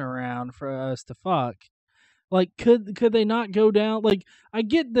man around for us to fuck." Like, could they not go down? Like, I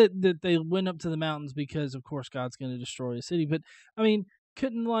get that they went up to the mountains because, of course, God's going to destroy the city. But I mean,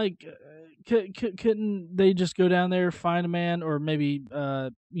 couldn't like, couldn't they just go down there, find a man, or maybe,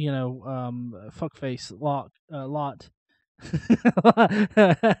 fuckface Lot.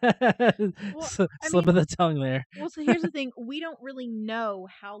 Well, Slip of the tongue there. well, so here's the thing: we don't really know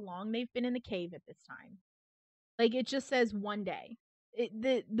how long they've been in the cave at this time. Like, it just says one day.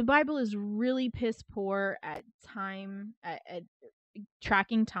 The Bible is really piss poor at time at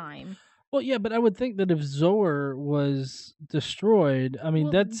tracking time. Well, yeah, but I would think that if Zor was destroyed, I mean,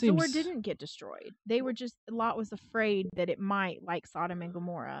 Well, that Zor seems didn't get destroyed. They were just Lot was afraid that it might, like Sodom and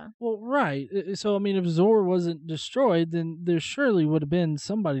Gomorrah. well, right. So, I mean, if Zor wasn't destroyed, then there surely would have been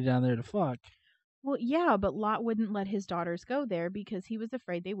somebody down there to fuck. Well, yeah, but Lot wouldn't let his daughters go there because he was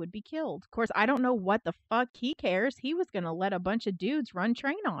afraid they would be killed. Of course, I don't know what the fuck he cares. He was going to let a bunch of dudes run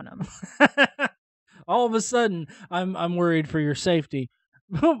train on him. All of a sudden, I'm worried for your safety.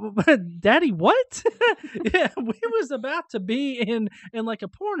 Daddy, what? Yeah, we was about to be in like a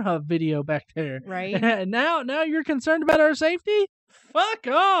Pornhub video back there. Right? And now you're concerned about our safety? Fuck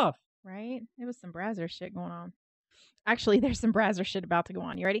off. Right? It was some Brazzer shit going on. Actually, there's some Brazzer shit about to go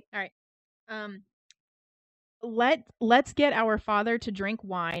on. You ready? All right. Let's get our father to drink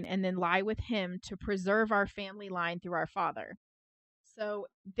wine and then lie with him to preserve our family line through our father. So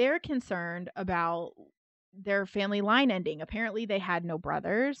they're concerned about their family line ending. Apparently they had no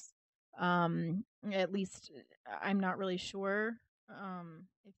brothers. At least I'm not really sure.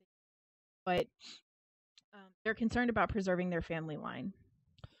 But they're concerned about preserving their family line.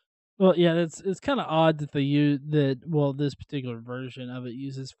 Well, yeah, it's kind of odd that they use that. Well, this particular version of it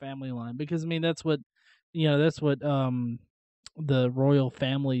uses family line because I mean that's what the royal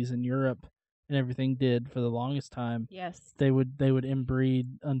families in Europe and everything did for the longest time. Yes. They would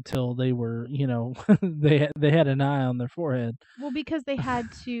inbreed until they were they had an eye on their forehead. Well, because they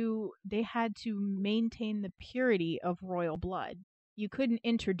had to maintain the purity of royal blood. You couldn't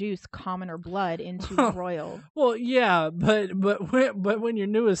introduce commoner blood into royal. Well, yeah, but when your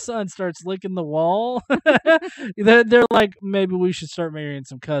newest son starts licking the wall, they're like, maybe we should start marrying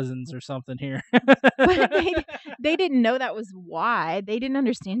some cousins or something here. But they didn't know that was why. They didn't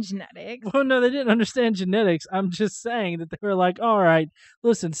understand genetics. Well, no, they didn't understand genetics. I'm just saying that they were like, all right,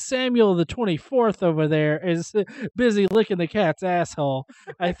 listen, Samuel the 24th over there is busy licking the cat's asshole.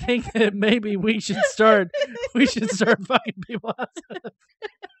 I think that maybe we should start fucking people outside.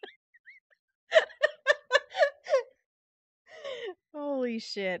 Holy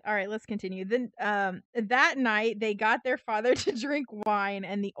shit. All right, let's continue. Then that night they got their father to drink wine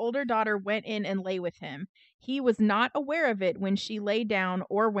and the older daughter went in and lay with him. He was not aware of it when she lay down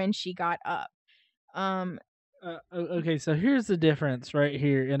or when she got up. Okay, so here's the difference right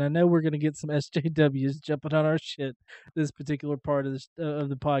here, and I know we're gonna get some SJWs jumping on our shit this particular part of of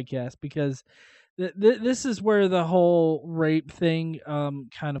the podcast because this is where the whole rape thing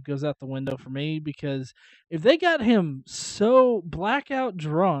kind of goes out the window for me because if they got him so blackout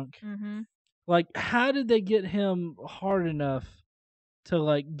drunk, like how did they get him hard enough to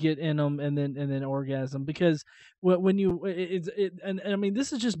like get in them and then orgasm? Because when you and I mean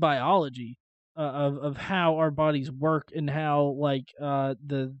this is just biology of how our bodies work and how like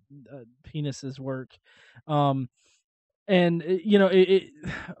the penises work, and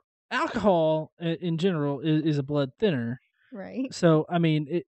alcohol in general is a blood thinner. Right. So I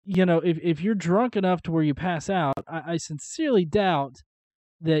mean, if you're drunk enough to where you pass out, I sincerely doubt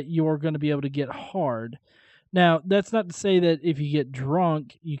that you're going to be able to get hard. Now, that's not to say that if you get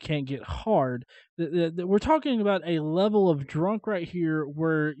drunk, you can't get hard. We're talking about a level of drunk right here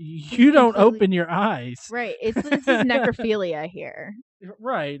where you don't open your eyes. Right. This is necrophilia here.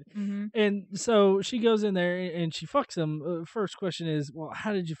 Right. And so she goes in there and she fucks him. First question is, well,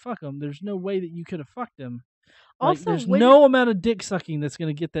 how did you fuck him? There's no way that you could have fucked him. Like, Also, there's no amount of dick sucking that's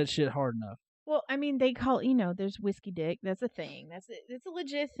going to get that shit hard enough. Well, I mean, they call there's whiskey dick. That's a thing. It's a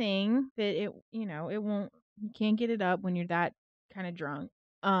legit thing that it won't. You can't get it up when you're that kind of drunk.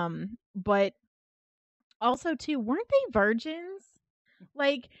 But also too, weren't they virgins?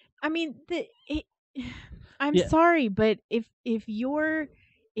 Like, I mean, I'm sorry, but if your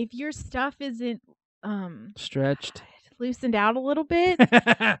stuff isn't stretched, loosened out a little bit,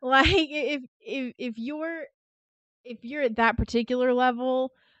 like if you're at that particular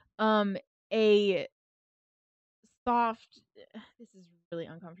level, a soft, this is really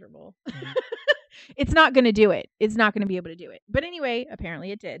uncomfortable. It's not going to do it. It's not going to be able to do it. But anyway,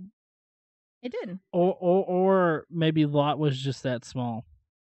 apparently it did. It did. Or maybe Lot was just that small.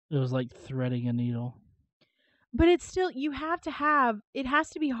 It was like threading a needle. But it's still, it has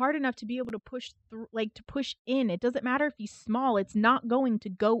to be hard enough to be able to push through, like to push in. It doesn't matter if he's small. It's not going to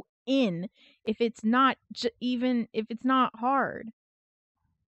go in if it's not even if it's not hard.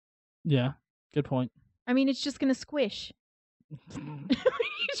 Yeah, good point. I mean, it's just going to squish. You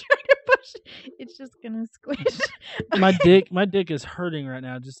try to push, it's just going to squish. My dick is hurting right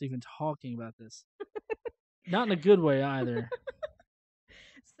now just even talking about this. Not in a good way either.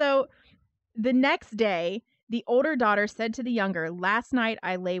 So the next day, The older daughter said to the younger, "Last night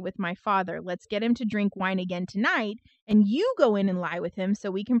I lay with my father. Let's get him to drink wine again tonight, and you go in and lie with him so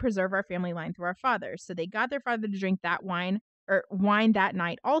we can preserve our family line through our father." So they got their father to drink that wine that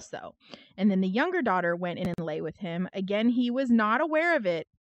night also. And then the younger daughter went in and lay with him. Again, he was not aware of it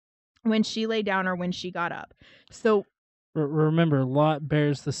when she lay down or when she got up. So Remember, Lot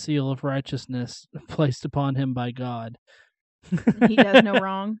bears the seal of righteousness placed upon him by God. he does no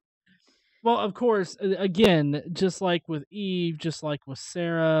wrong. Well, of course, again, just like with Eve, just like with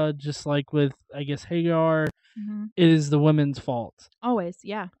Sarah, just like with, I guess, Hagar, it is the women's fault. Always.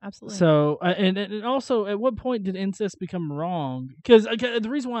 Yeah, absolutely. So, and also, at what point did incest become wrong? Because the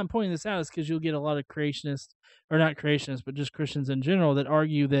reason why I'm pointing this out is because you'll get a lot of creationists, or not creationists, but just Christians in general, that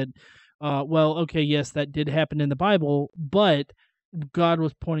argue that, well, okay, yes, that did happen in the Bible, but God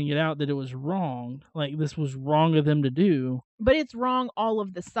was pointing it out that it was wrong. Like, this was wrong of them to do. But it's wrong all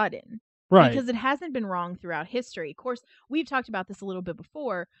of the sudden. Right. Because it hasn't been wrong throughout history. Of course, we've talked about this a little bit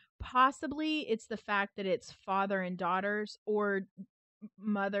before. Possibly it's the fact that it's father and daughters or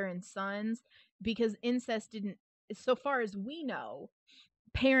mother and sons, because incest didn't, so far as we know,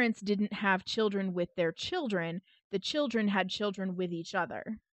 parents didn't have children with their children. The children had children with each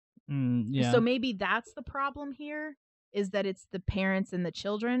other. Yeah. So maybe that's the problem here, is that it's the parents and the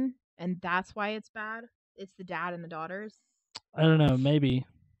children, and that's why it's bad. It's the dad and the daughters. I don't know, maybe.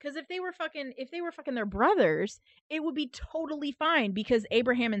 Because if they were fucking their brothers, it would be totally fine, because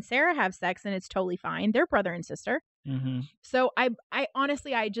Abraham and Sarah have sex and it's totally fine. They're brother and sister. So I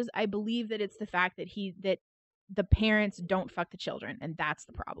honestly, I believe that it's the fact that the parents don't fuck the children, and that's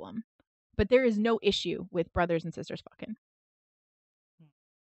the problem. But there is no issue with brothers and sisters fucking.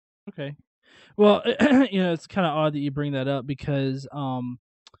 Okay. Well, it's kind of odd that you bring that up because I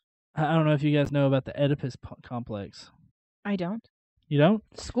don't know if you guys know about the Oedipus complex. I don't. You don't?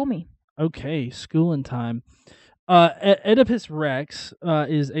 School me. Okay, schooling time. Oedipus Rex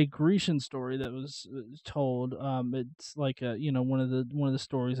is a Grecian story that was told. It's like one of the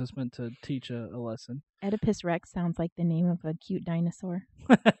stories that's meant to teach a lesson. Oedipus Rex sounds like the name of a cute dinosaur.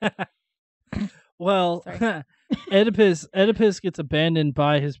 Well, Oedipus gets abandoned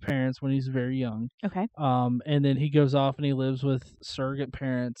by his parents when he's very young. Okay. And then he goes off and he lives with surrogate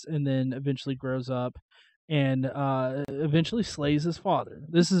parents, and then eventually grows up and eventually slays his father.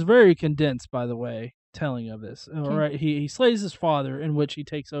 This is very condensed, by the way, telling of this. Okay. All right, he slays his father, in which he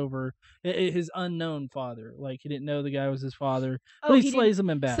takes over his unknown father. Like, he didn't know the guy was his father, but he slays him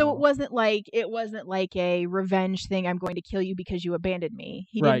in battle. So it wasn't like a revenge thing. I'm going to kill you because you abandoned me.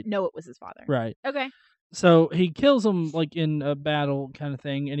 He didn't know it was his father. Right. Okay. So he kills him like in a battle kind of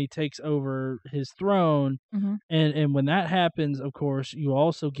thing, and he takes over his throne. And when that happens, of course, you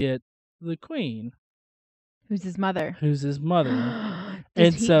also get the queen. Who's his mother? Does he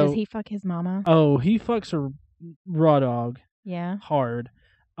fuck his mama? Oh, he fucks her raw dog. Yeah. Hard.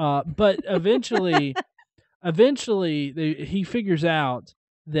 But eventually he figures out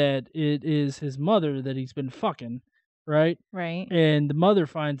that it is his mother that he's been fucking, right? Right. And the mother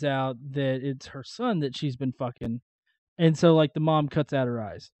finds out that it's her son that she's been fucking. And so, like, the mom cuts out her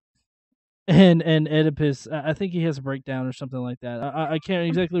eyes. And Oedipus, I think he has a breakdown or something like that. I can't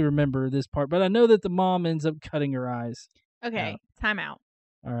exactly remember this part, but I know that the mom ends up cutting her eyes. Okay, time out.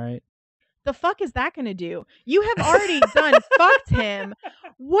 All right. The fuck is that going to do? You have already fucked him.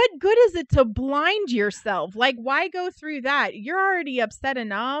 What good is it to blind yourself? Like, why go through that? You're already upset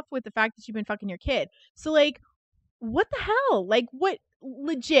enough with the fact that you've been fucking your kid. So, like, what the hell? Like, what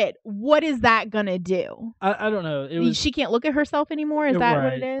is that gonna do? I don't know. She can't look at herself anymore? Is that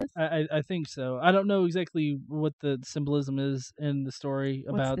what it is? I think so. I don't know exactly what the symbolism is in the story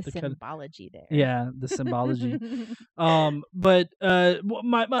about the symbology there. Yeah, the symbology. But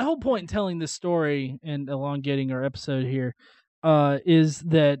my whole point in telling this story and elongating our episode here is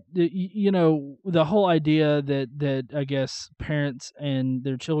that the whole idea that I guess parents and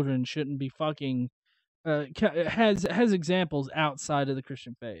their children shouldn't be fucking has examples outside of the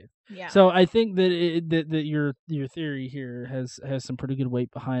Christian faith. Yeah. So I think that that your theory here has some pretty good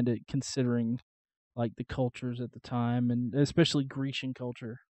weight behind it, considering like the cultures at the time, and especially Grecian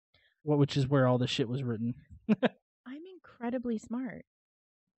culture, which is where all this shit was written. I'm incredibly smart.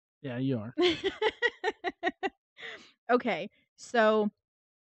 Yeah, you are. Okay, so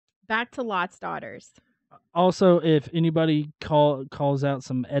back to Lot's daughters. Also, if anybody calls out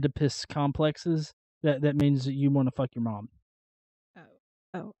some Oedipus complexes, that means that you want to fuck your mom.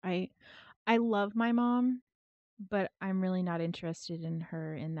 Oh, I love my mom, but I'm really not interested in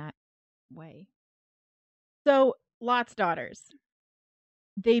her in that way. So, Lot's daughters.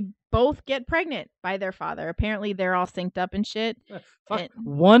 they both get pregnant by their father. Apparently, they're all synced up and shit. Fuck,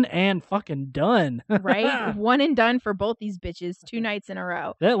 one and fucking done. Right? One and done for both these bitches 2 nights in a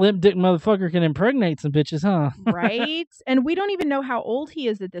row. That limp dick motherfucker can impregnate some bitches, huh? Right? And we don't even know how old he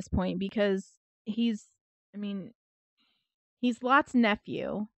is at this point because he's Lot's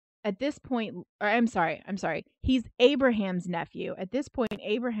nephew. At this point, or I'm sorry. He's Abraham's nephew. At this point,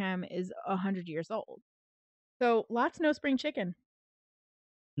 Abraham is 100 years old. So Lot's no spring chicken.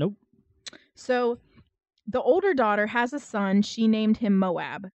 Nope. So the older daughter has a son. She named him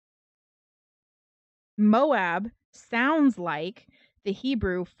Moab. Moab sounds like the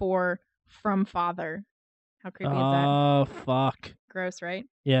Hebrew for from father. How creepy is that? Oh, fuck. Gross, right?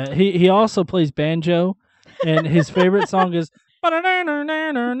 Yeah, he also plays banjo, and his favorite song is "Squat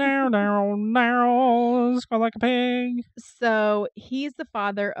like a pig." So he's the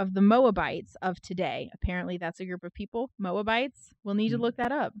father of the Moabites of today. Apparently, that's a group of people. Moabites. We'll need to look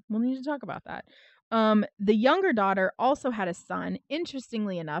that up. We'll need to talk about that. The younger daughter also had a son.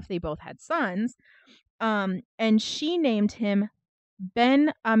 Interestingly enough, they both had sons. And she named him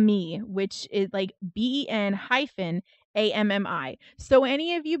Ben Ami, which is like BEN-AMMI. So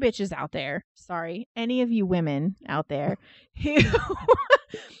any of you bitches out there, sorry, any of you women out there who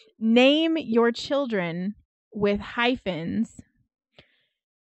name your children with hyphens,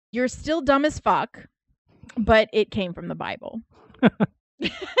 you're still dumb as fuck, but it came from the Bible.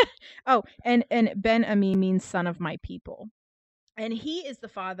 Oh, and Ben Ami means son of my people. And he is the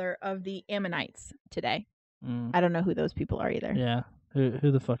father of the Ammonites today. I don't know who those people are either. Yeah. Who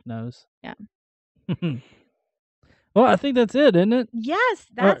the fuck knows? Yeah. Well, I think that's it, isn't it? Yes,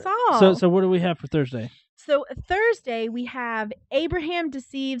 that's all. So what do we have for Thursday? So Thursday we have Abraham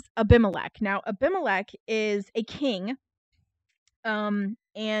deceives Abimelech. Now Abimelech is a king. And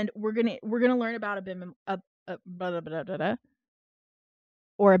we're gonna learn about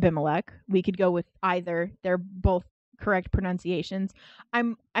or Abimelech. We could go with either. They're both correct pronunciations.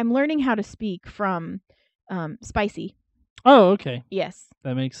 I'm learning how to speak from Spicy. Oh, okay. Yes.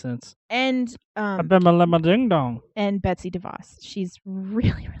 That makes sense. And Ding dong. And Betsy DeVos. She's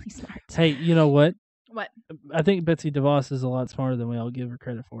really, really smart. Hey, you know what? What? I think Betsy DeVos is a lot smarter than we all give her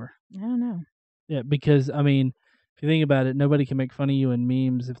credit for. I don't know. Yeah, because I mean, if you think about it, nobody can make fun of you in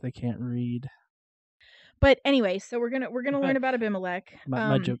memes if they can't read. But anyway, so we're gonna learn about Abimelech.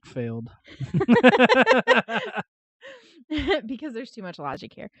 My joke failed. Because there's too much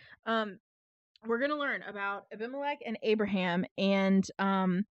logic here. We're going to learn about Abimelech and Abraham, and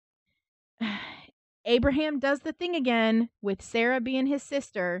Abraham does the thing again with Sarah being his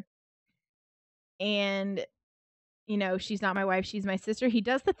sister, and she's not my wife, she's my sister. He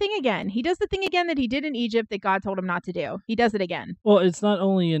does the thing again. He does the thing again that he did in Egypt that God told him not to do. He does it again. Well, it's not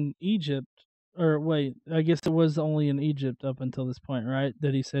only in Egypt, or wait, I guess it was only in Egypt up until this point, right?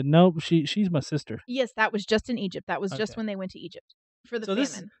 That he said, nope, she's my sister. Yes, that was just in Egypt. That was just when they went to Egypt. For the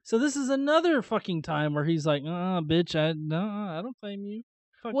famine. This is another fucking time where he's like, bitch, I don't claim you.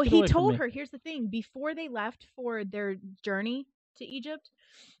 Fuck, well, he told her, here's the thing, before they left for their journey to Egypt,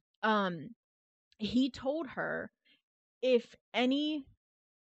 he told her, if any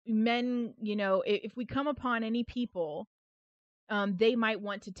men, if we come upon any people, they might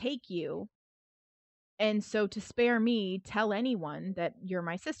want to take you. And so to spare me, tell anyone that you're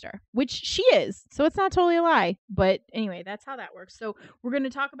my sister, which she is. So it's not totally a lie. But anyway, that's how that works. So we're going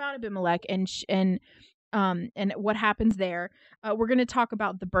to talk about Abimelech and what happens there. We're going to talk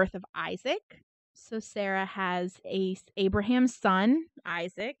about the birth of Isaac. So Sarah has Abraham's son,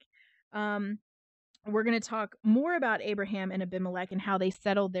 Isaac. We're going to talk more about Abraham and Abimelech and how they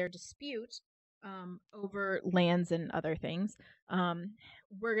settled their dispute over lands and other things.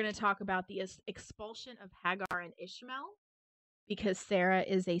 We're going to talk about the expulsion of Hagar and Ishmael, because Sarah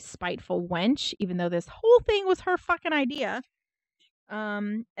is a spiteful wench, even though this whole thing was her fucking idea.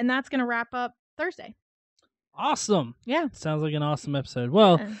 And that's going to wrap up Thursday. Awesome. Yeah. Sounds like an awesome episode.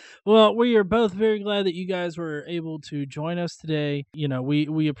 Well, we are both very glad that you guys were able to join us today.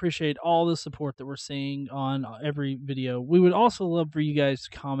 We appreciate all the support that we're seeing on every video. We would also love for you guys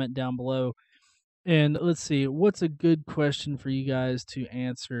to comment down below. And let's see, what's a good question for you guys to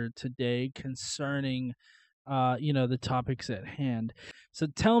answer today concerning, the topics at hand. So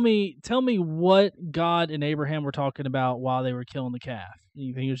tell me what God and Abraham were talking about while they were killing the calf.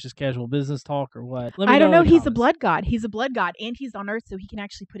 You think it was just casual business talk or what? I don't know. He's a blood god. He's a blood god, and he's on Earth, so he can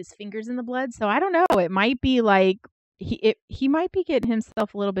actually put his fingers in the blood. So I don't know. It might be like he might be getting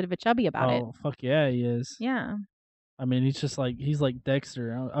himself a little bit of a chubby about it. Oh, fuck yeah, he is. Yeah. I mean, he's like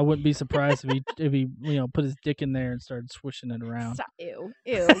Dexter. I wouldn't be surprised if he put his dick in there and started swishing it around. Ew.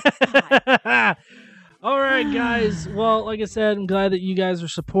 God. All right, guys. Well, like I said, I'm glad that you guys are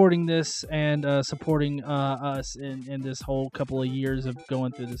supporting this and supporting us in this whole couple of years of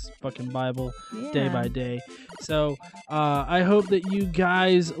going through this fucking Bible day by day. So I hope that you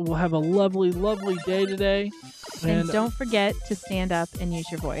guys will have a lovely, lovely day today. And don't forget to stand up and use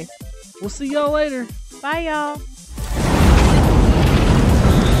your voice. We'll see y'all later. Bye, y'all.